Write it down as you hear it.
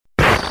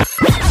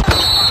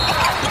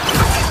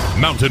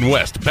Mountain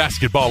West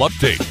Basketball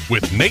Update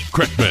with Nate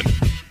Kreckman.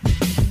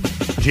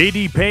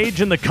 J.D. Page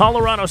and the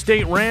Colorado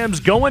State Rams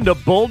go into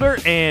Boulder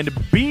and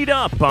beat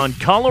up on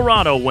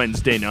Colorado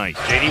Wednesday night.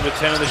 J.D. with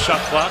 10 on the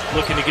shot clock,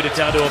 looking to get it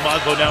down to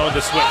Amagbo now in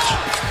the switch.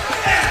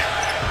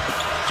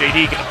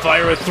 J.D. can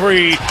fire a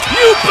three.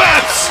 You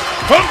bets!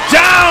 From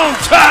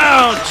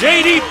downtown,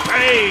 J.D.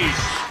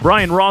 Page.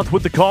 Brian Roth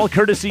with the call,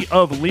 courtesy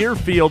of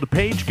Learfield.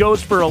 Page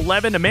goes for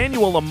 11.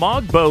 Emmanuel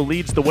Amagbo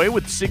leads the way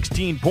with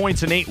 16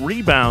 points and 8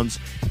 rebounds.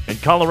 And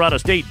Colorado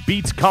State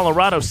beats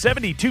Colorado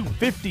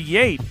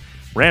 72-58.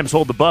 Rams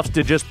hold the Buffs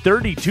to just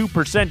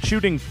 32%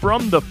 shooting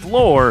from the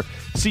floor.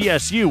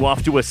 CSU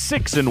off to a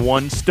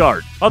 6-1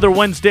 start. Other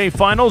Wednesday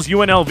finals,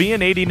 UNLV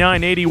an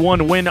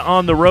 89-81 win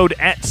on the road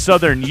at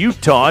Southern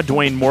Utah.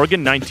 Dwayne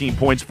Morgan, 19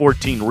 points,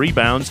 14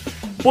 rebounds.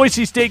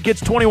 Boise State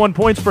gets 21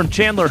 points from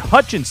Chandler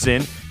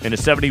Hutchinson in a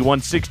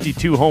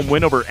 71-62 home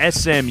win over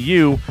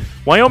SMU.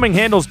 Wyoming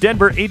handles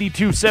Denver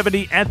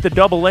 82-70 at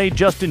the AA.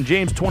 Justin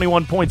James,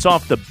 21 points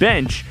off the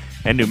bench.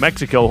 And New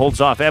Mexico holds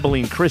off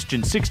Abilene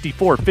Christian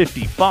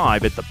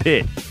 64-55 at the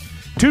Pit.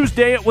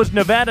 Tuesday, it was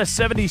Nevada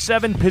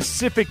 77,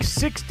 Pacific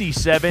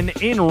 67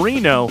 in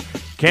Reno.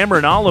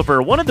 Cameron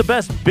Oliver, one of the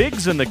best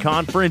bigs in the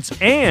conference,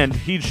 and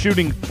he's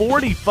shooting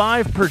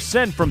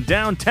 45% from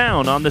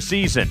downtown on the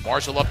season.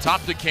 Marshall up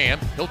top to Cam.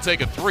 He'll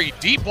take a three.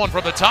 Deep one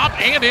from the top,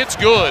 and it's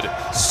good.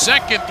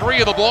 Second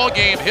three of the ball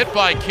game hit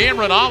by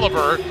Cameron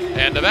Oliver,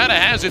 and Nevada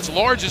has its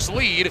largest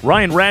lead.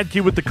 Ryan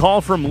Radke with the call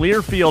from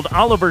Learfield.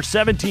 Oliver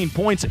 17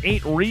 points,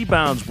 8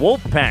 rebounds.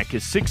 Wolfpack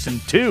is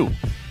 6-2.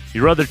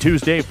 Your other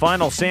Tuesday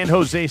final, San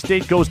Jose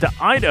State goes to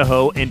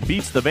Idaho and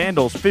beats the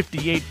Vandals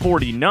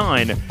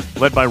 58-49,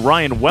 led by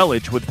Ryan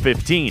Wellich with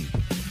 15.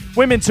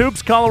 Women's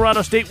hoops,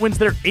 Colorado State wins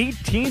their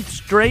 18th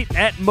straight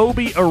at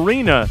Moby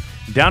Arena,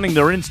 downing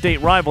their in-state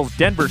rivals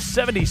Denver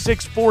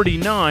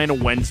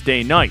 76-49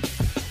 Wednesday night.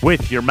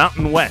 With your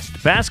Mountain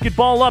West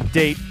basketball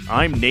update,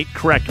 I'm Nate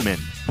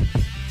Kreckman.